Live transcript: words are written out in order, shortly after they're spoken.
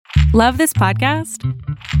Love this podcast?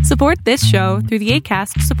 Support this show through the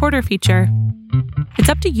Acast supporter feature. It's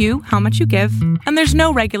up to you how much you give, and there's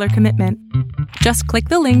no regular commitment. Just click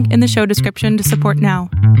the link in the show description to support now.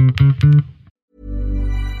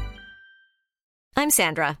 I'm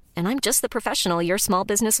Sandra, and I'm just the professional your small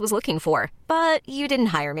business was looking for. But you didn't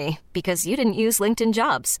hire me because you didn't use LinkedIn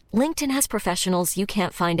Jobs. LinkedIn has professionals you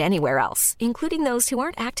can't find anywhere else, including those who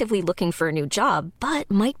aren't actively looking for a new job, but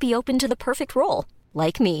might be open to the perfect role,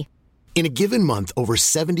 like me. In a given month, over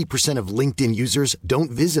 70% of LinkedIn users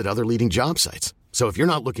don't visit other leading job sites. So if you're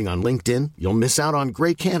not looking on LinkedIn, you'll miss out on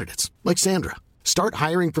great candidates like Sandra. Start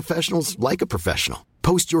hiring professionals like a professional.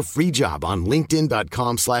 Post your free job on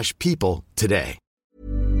linkedin.com/people today.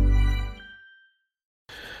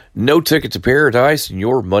 No Ticket to Paradise and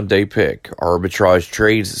your Monday pick. Arbitrage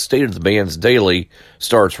Trade's State of the Bands Daily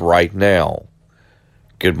starts right now.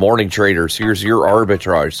 Good morning, traders. Here's your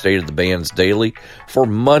Arbitrage State of the Bands Daily for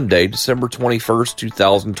Monday, December 21st,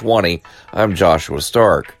 2020. I'm Joshua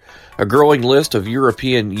Stark. A growing list of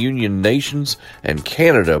European Union nations and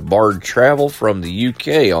Canada barred travel from the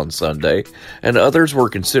UK on Sunday, and others were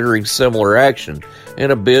considering similar action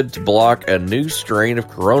in a bid to block a new strain of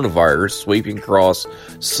coronavirus sweeping across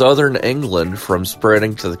southern England from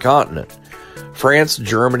spreading to the continent. France,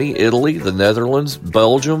 Germany, Italy, the Netherlands,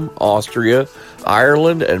 Belgium, Austria,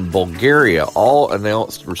 Ireland, and Bulgaria all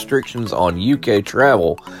announced restrictions on UK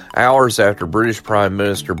travel hours after British Prime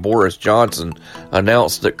Minister Boris Johnson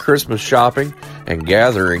announced that Christmas shopping and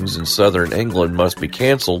gatherings in southern England must be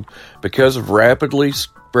cancelled because of rapidly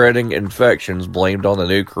spreading infections blamed on the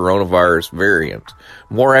new coronavirus variant.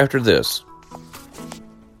 More after this.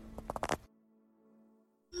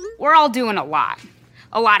 We're all doing a lot.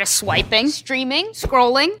 A lot of swiping, streaming,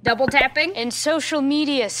 scrolling, double tapping, and social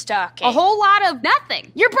media stalking. A whole lot of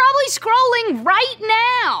nothing. You're probably scrolling right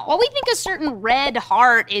now. While we think a certain red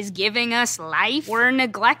heart is giving us life, we're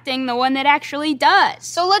neglecting the one that actually does.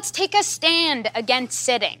 So let's take a stand against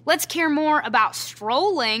sitting. Let's care more about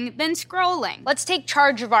strolling than scrolling. Let's take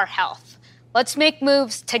charge of our health. Let's make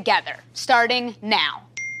moves together, starting now.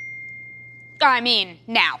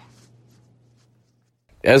 Now.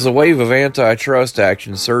 As a wave of antitrust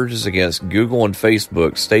action surges against Google and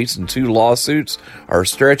Facebook, states in two lawsuits are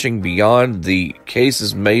stretching beyond the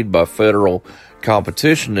cases made by federal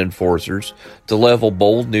competition enforcers to level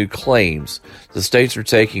bold new claims. The states are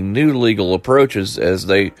taking new legal approaches as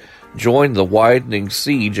they join the widening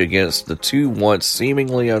siege against the two once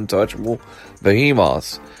seemingly untouchable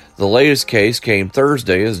behemoths. The latest case came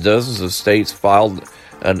Thursday as dozens of states filed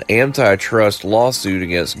an antitrust lawsuit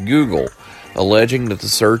against Google, alleging that the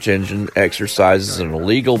search engine exercises an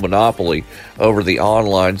illegal monopoly over the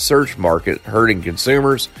online search market, hurting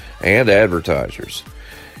consumers and advertisers.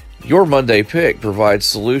 Your Monday Pick provides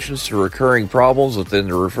solutions to recurring problems within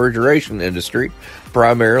the refrigeration industry,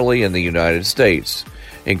 primarily in the United States,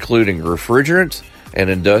 including refrigerant and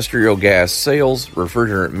industrial gas sales,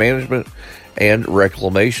 refrigerant management, and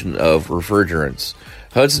reclamation of refrigerants.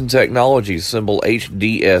 Hudson Technologies, symbol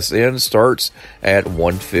HDSN, starts at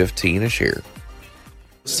 $115 a share.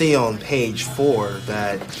 See on page 4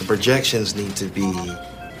 that the projections need to be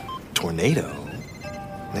tornado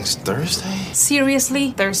next Thursday.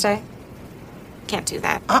 Seriously? Thursday? Can't do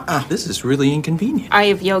that. This is really inconvenient. I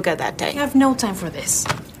have yoga that day. I have no time for this.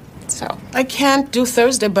 So. I can't do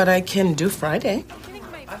Thursday, but I can do Friday.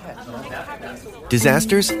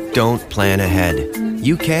 Disasters don't plan ahead.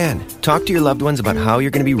 You can. Talk to your loved ones about how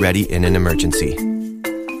you're going to be ready in an emergency.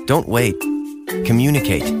 Don't wait.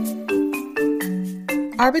 Communicate.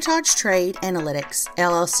 Arbitrage Trade Analytics,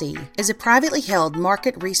 LLC, is a privately held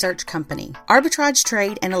market research company. Arbitrage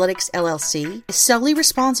Trade Analytics, LLC, is solely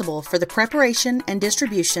responsible for the preparation and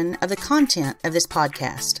distribution of the content of this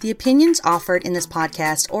podcast. The opinions offered in this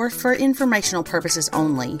podcast are for informational purposes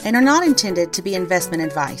only and are not intended to be investment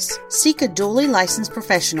advice. Seek a duly licensed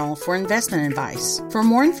professional for investment advice. For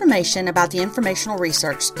more information about the informational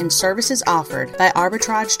research and services offered by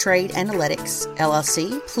Arbitrage Trade Analytics,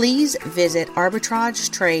 LLC, please visit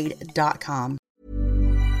arbitragetrade.com.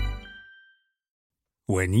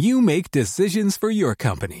 When you make decisions for your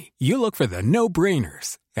company, you look for the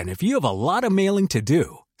no-brainers. And if you have a lot of mailing to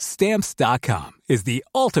do, Stamps.com is the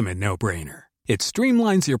ultimate no-brainer. It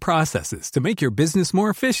streamlines your processes to make your business more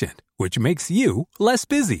efficient, which makes you less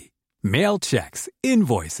busy. Mail checks,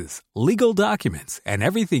 invoices, legal documents, and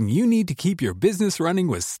everything you need to keep your business running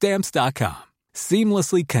with Stamps.com.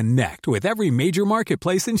 Seamlessly connect with every major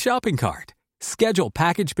marketplace and shopping cart. Schedule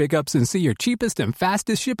package pickups and see your cheapest and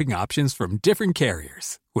fastest shipping options from different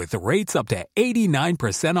carriers, with rates up to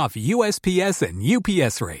 89% off USPS and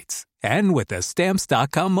UPS rates. And with the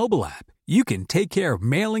Stamps.com mobile app, you can take care of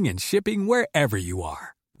mailing and shipping wherever you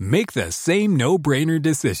are. Make the same no-brainer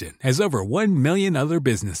decision as over 1 million other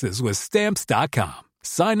businesses with Stamps.com.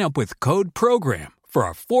 Sign up with Code PROGRAM for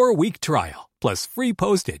a 4-week trial, plus free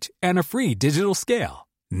postage and a free digital scale.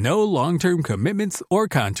 No long-term commitments or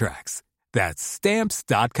contracts. That's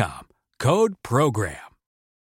Stamps.com. Code PROGRAM.